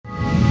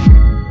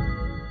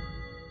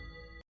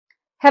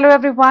Hello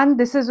everyone,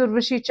 this is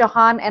Urvashi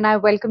Chauhan and I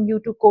welcome you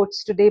to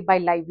Courts Today by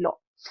Live Law.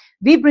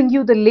 We bring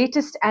you the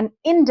latest and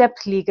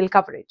in-depth legal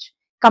coverage,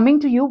 coming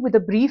to you with a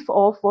brief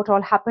of what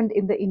all happened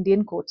in the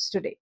Indian courts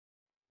today.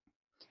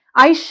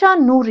 Aisha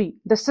Noori,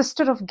 the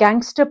sister of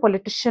gangster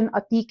politician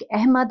Atiq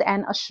Ahmad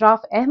and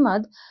Ashraf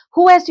Ahmad,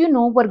 who as you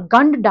know were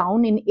gunned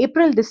down in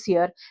April this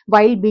year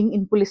while being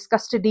in police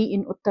custody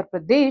in Uttar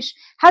Pradesh,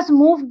 has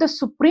moved the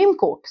Supreme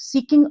Court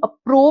seeking a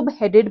probe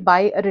headed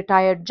by a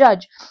retired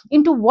judge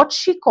into what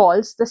she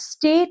calls the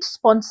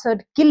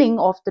state-sponsored killing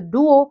of the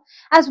duo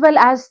as well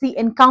as the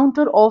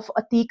encounter of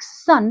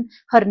Atiq's son,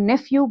 her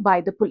nephew, by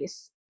the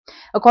police.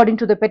 According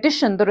to the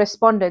petition, the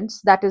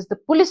respondents, that is the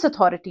police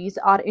authorities,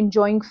 are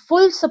enjoying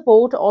full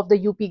support of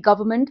the UP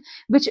government,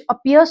 which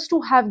appears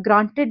to have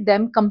granted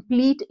them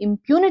complete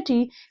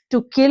impunity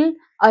to kill,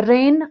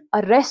 arraign,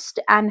 arrest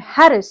and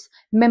harass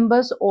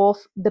members of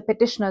the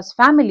petitioner's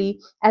family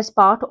as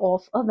part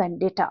of a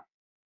vendetta.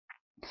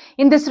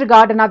 In this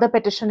regard, another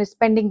petition is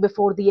pending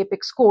before the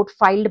Apex Court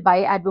filed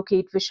by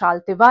Advocate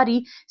Vishal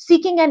Tiwari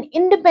seeking an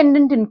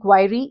independent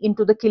inquiry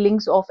into the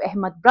killings of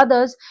Ahmad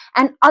brothers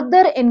and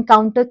other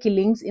encounter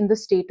killings in the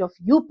state of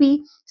UP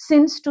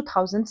since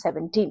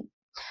 2017.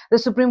 The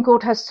Supreme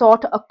Court has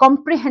sought a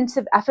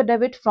comprehensive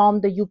affidavit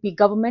from the UP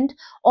government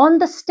on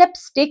the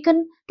steps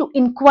taken to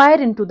inquire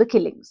into the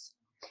killings.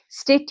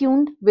 Stay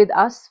tuned with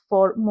us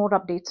for more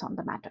updates on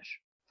the matter.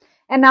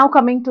 And now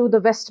coming to the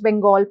West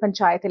Bengal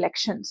Panchayat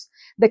elections.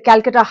 The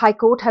Calcutta High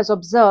Court has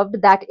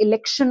observed that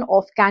election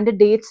of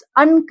candidates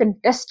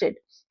uncontested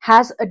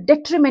has a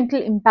detrimental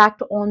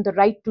impact on the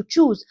right to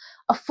choose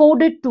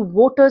afforded to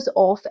voters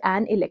of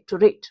an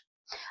electorate.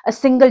 A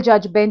single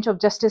judge bench of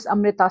Justice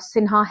Amrita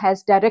Sinha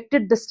has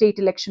directed the State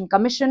Election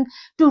Commission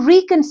to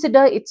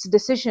reconsider its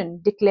decision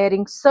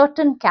declaring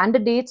certain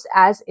candidates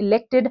as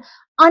elected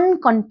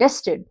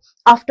uncontested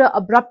after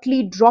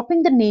abruptly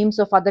dropping the names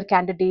of other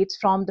candidates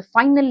from the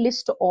final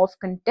list of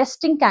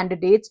contesting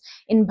candidates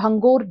in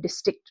Bhangur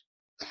district.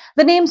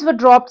 The names were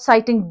dropped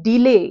citing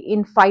delay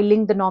in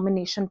filing the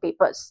nomination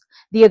papers.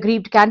 The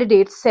aggrieved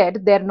candidates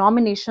said their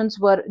nominations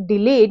were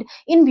delayed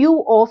in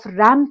view of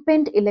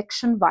rampant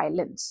election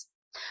violence.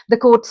 The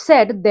court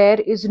said there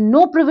is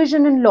no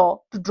provision in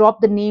law to drop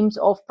the names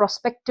of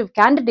prospective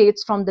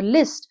candidates from the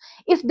list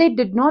if they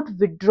did not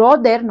withdraw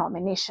their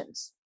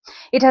nominations.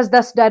 It has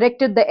thus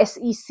directed the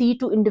SEC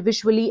to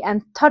individually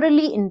and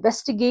thoroughly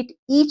investigate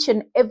each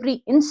and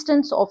every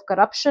instance of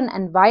corruption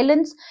and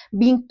violence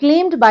being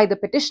claimed by the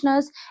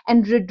petitioners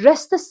and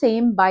redress the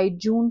same by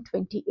June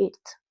 28th.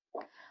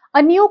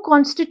 A new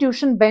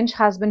constitution bench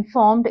has been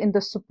formed in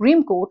the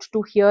Supreme Court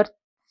to hear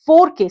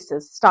 4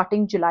 cases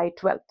starting July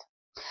 12th.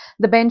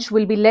 The bench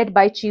will be led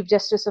by Chief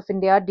Justice of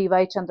India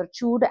D.Y.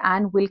 Chandrachud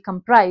and will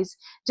comprise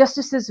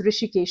Justices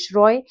Rishikesh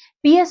Roy,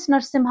 P.S.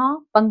 Narasimha,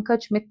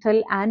 Pankaj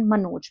Mittal and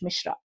Manoj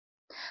Mishra.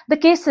 The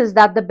cases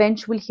that the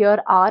bench will hear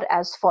are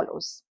as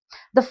follows.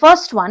 The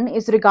first one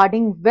is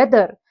regarding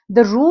whether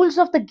the rules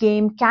of the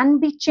game can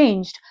be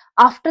changed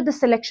after the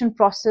selection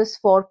process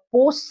for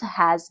posts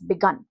has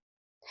begun.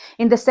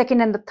 In the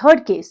second and the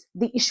third case,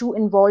 the issue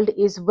involved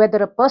is whether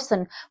a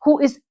person who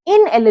is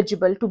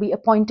ineligible to be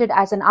appointed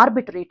as an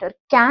arbitrator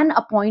can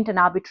appoint an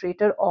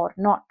arbitrator or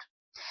not.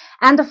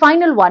 And the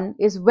final one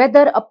is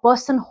whether a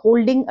person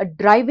holding a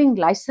driving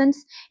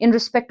license in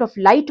respect of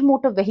light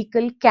motor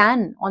vehicle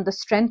can, on the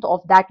strength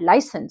of that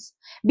license,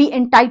 be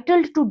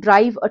entitled to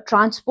drive a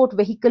transport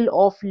vehicle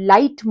of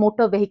light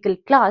motor vehicle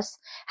class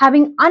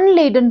having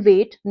unladen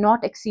weight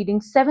not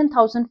exceeding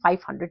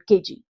 7,500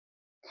 kg.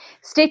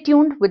 Stay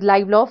tuned with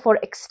Live Law for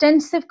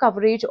extensive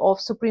coverage of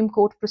Supreme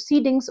Court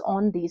proceedings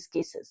on these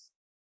cases.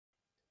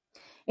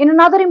 In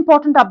another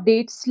important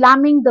update,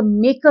 slamming the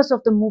makers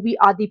of the movie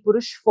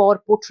Adipurush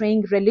for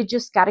portraying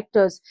religious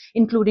characters,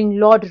 including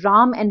Lord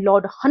Ram and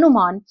Lord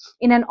Hanuman,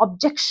 in an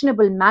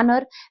objectionable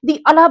manner, the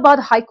Allahabad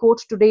High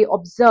Court today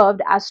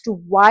observed as to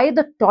why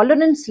the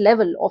tolerance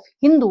level of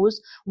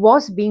Hindus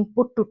was being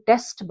put to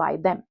test by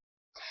them.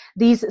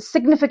 These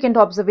significant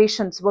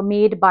observations were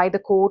made by the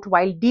court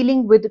while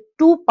dealing with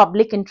 2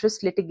 public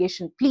interest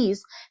litigation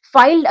pleas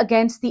filed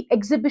against the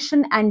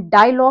exhibition and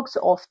dialogues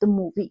of the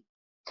movie.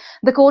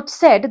 The court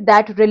said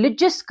that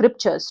religious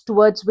scriptures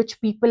towards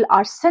which people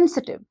are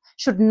sensitive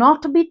should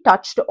not be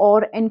touched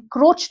or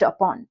encroached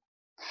upon,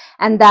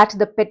 and that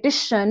the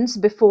petitions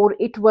before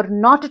it were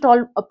not at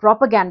all a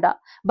propaganda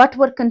but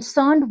were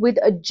concerned with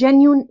a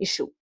genuine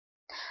issue.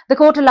 The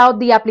court allowed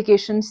the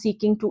application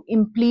seeking to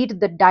implead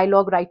the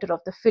dialogue writer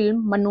of the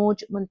film,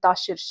 Manoj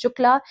Muntashir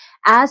Shukla,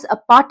 as a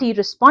party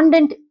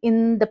respondent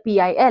in the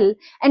PIL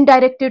and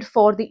directed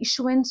for the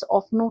issuance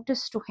of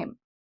notice to him.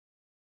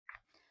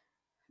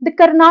 The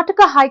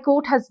Karnataka High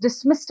Court has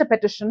dismissed a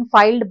petition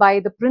filed by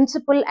the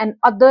principal and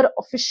other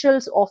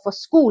officials of a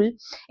school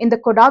in the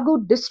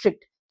Kodagu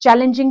district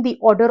challenging the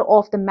order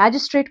of the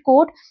magistrate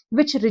court,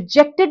 which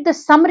rejected the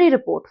summary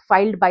report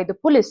filed by the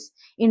police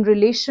in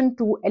relation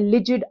to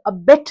alleged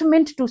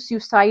abetment to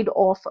suicide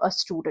of a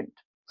student.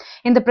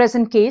 In the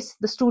present case,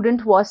 the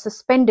student was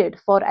suspended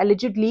for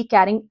allegedly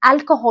carrying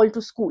alcohol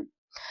to school.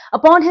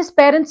 Upon his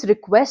parents'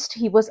 request,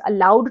 he was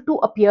allowed to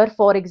appear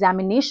for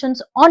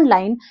examinations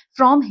online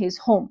from his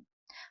home.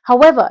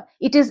 However,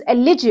 it is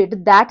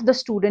alleged that the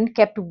student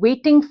kept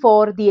waiting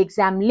for the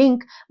exam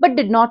link but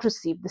did not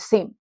receive the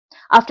same.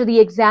 After the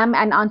exam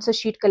and answer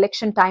sheet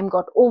collection time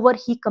got over,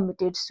 he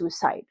committed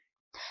suicide.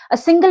 A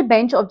single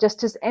bench of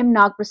Justice M.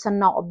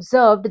 Nagprasanna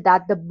observed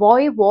that the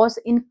boy was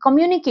in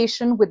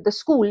communication with the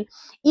school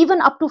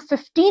even up to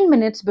 15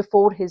 minutes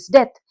before his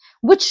death,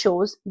 which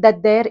shows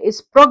that there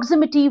is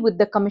proximity with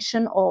the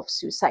commission of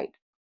suicide.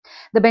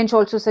 The bench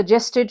also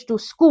suggested to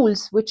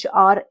schools which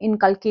are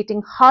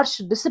inculcating harsh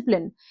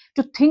discipline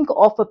to think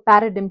of a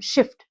paradigm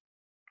shift,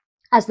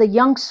 as the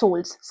young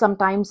souls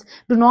sometimes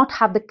do not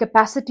have the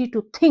capacity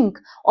to think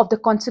of the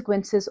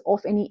consequences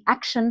of any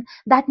action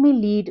that may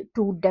lead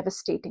to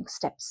devastating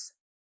steps.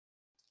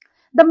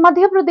 The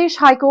Madhya Pradesh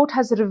High Court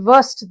has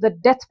reversed the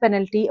death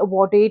penalty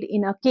awarded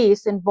in a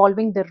case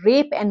involving the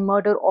rape and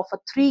murder of a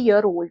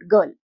 3-year-old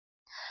girl.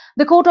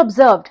 The court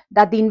observed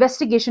that the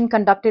investigation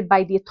conducted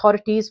by the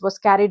authorities was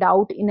carried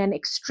out in an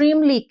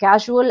extremely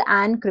casual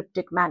and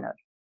cryptic manner.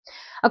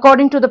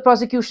 According to the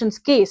prosecution's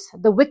case,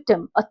 the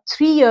victim, a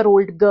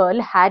 3-year-old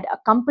girl, had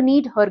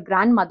accompanied her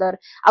grandmother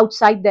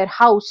outside their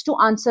house to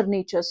answer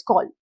nature's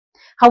call.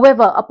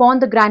 However, upon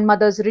the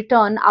grandmother's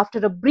return after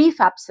a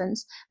brief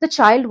absence, the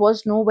child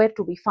was nowhere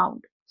to be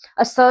found.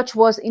 A search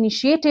was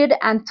initiated,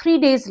 and 3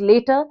 days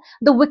later,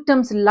 the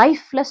victim's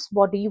lifeless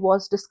body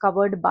was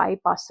discovered by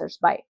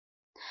passers-by.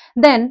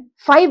 Then,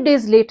 5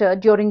 days later,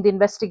 during the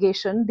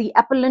investigation, the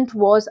appellant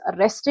was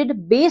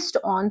arrested based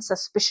on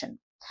suspicion.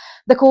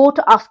 The court,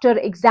 after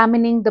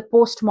examining the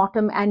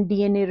post-mortem and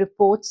DNA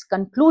reports,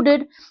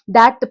 concluded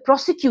that the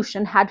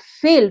prosecution had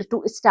failed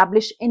to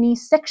establish any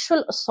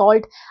sexual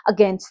assault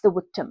against the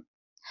victim.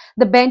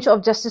 The bench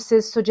of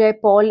Justices Sujay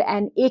Paul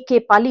and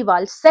A.K.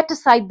 Paliwal set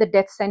aside the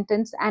death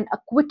sentence and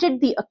acquitted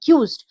the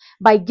accused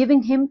by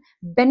giving him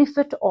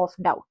benefit of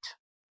doubt.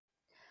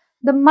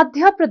 The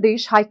Madhya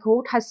Pradesh High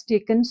Court has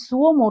taken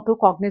suo motu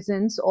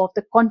cognizance of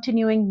the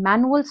continuing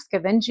manual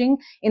scavenging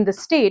in the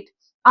state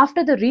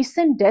after the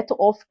recent death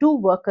of 2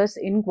 workers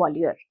in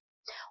Gwalior.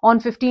 On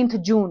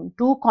 15th June,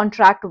 2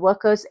 contract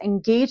workers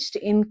engaged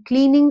in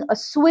cleaning a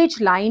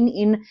sewage line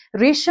in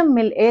Resham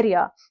Mill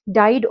area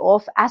died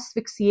of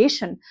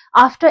asphyxiation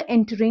after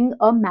entering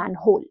a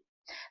manhole.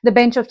 The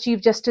bench of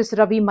Chief Justice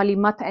Ravi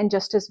Malimath and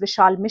Justice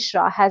Vishal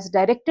Mishra has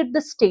directed the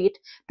state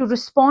to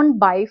respond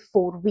by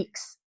 4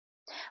 weeks.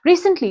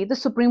 Recently, the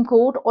Supreme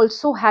Court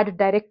also had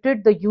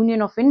directed the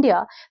Union of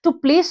India to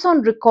place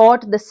on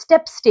record the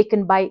steps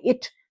taken by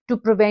it to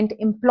prevent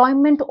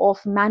employment of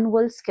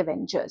manual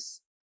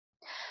scavengers.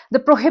 The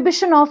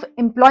Prohibition of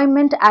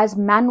Employment as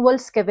Manual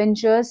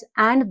Scavengers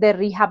and their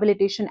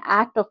Rehabilitation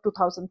Act of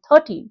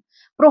 2013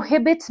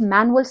 prohibits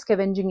manual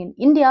scavenging in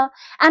India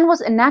and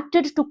was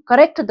enacted to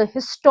correct the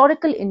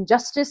historical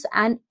injustice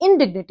and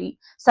indignity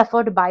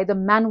suffered by the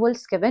manual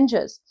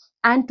scavengers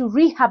and to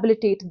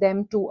rehabilitate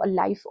them to a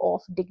life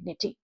of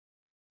dignity.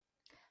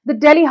 The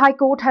Delhi High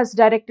Court has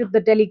directed the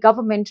Delhi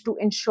government to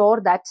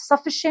ensure that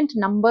sufficient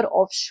number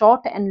of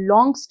short and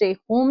long stay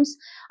homes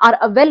are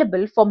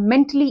available for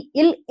mentally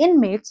ill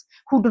inmates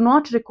who do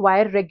not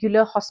require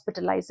regular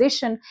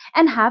hospitalization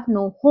and have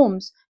no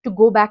homes to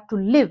go back to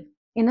live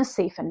in a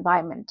safe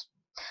environment.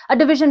 A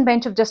division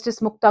bench of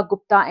Justice Mukta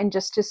Gupta and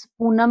Justice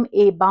Poonam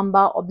A.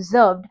 Bamba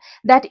observed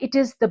that it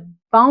is the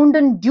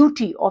bounden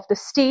duty of the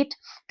state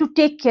to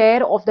take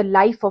care of the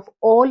life of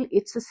all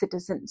its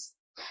citizens.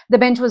 The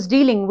bench was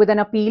dealing with an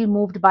appeal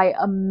moved by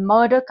a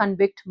murder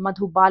convict,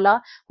 Madhu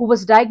Bala, who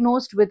was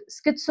diagnosed with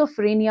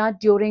schizophrenia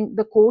during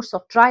the course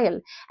of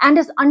trial and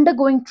is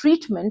undergoing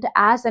treatment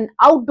as an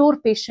outdoor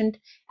patient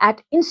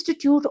at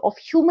Institute of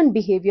Human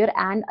Behavior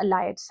and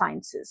Allied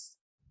Sciences.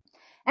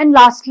 And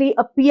lastly,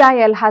 a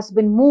PIL has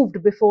been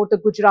moved before the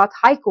Gujarat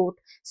High Court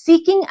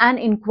seeking an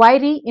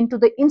inquiry into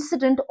the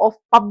incident of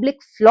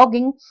public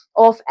flogging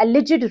of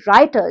alleged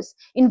rioters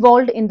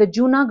involved in the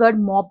Junagadh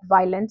mob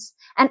violence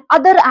and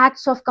other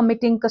acts of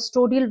committing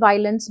custodial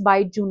violence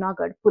by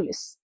Junagadh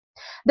police.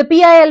 The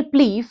PIL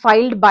plea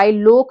filed by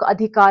Lok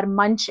Adhikar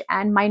Manch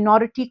and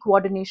Minority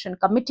Coordination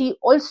Committee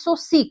also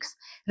seeks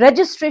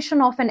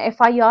registration of an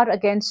FIR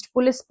against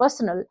police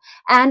personnel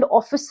and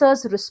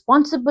officers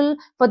responsible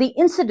for the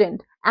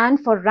incident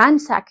and for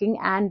ransacking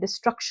and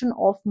destruction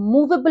of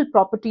movable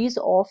properties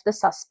of the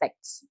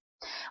suspects.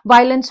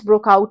 Violence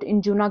broke out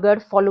in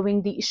Junagadh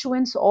following the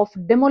issuance of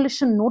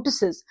demolition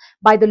notices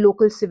by the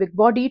local civic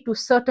body to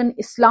certain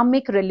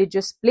Islamic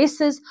religious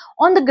places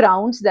on the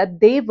grounds that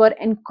they were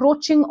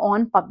encroaching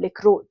on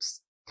public roads.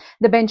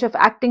 The bench of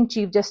Acting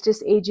Chief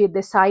Justice A.J.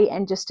 Desai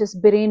and Justice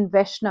Biren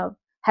Vaishnav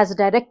has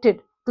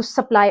directed to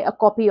supply a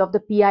copy of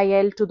the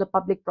PIL to the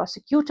public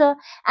prosecutor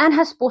and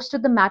has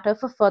posted the matter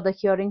for further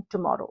hearing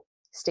tomorrow.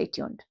 Stay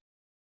tuned.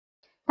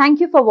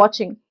 Thank you for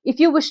watching. If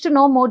you wish to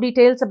know more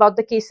details about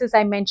the cases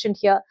I mentioned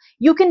here,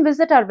 you can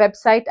visit our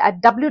website at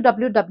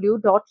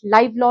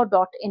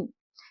www.livelaw.in.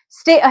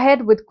 Stay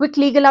ahead with quick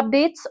legal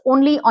updates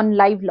only on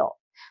Live Law.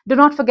 Do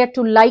not forget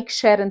to like,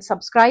 share and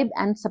subscribe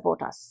and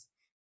support us.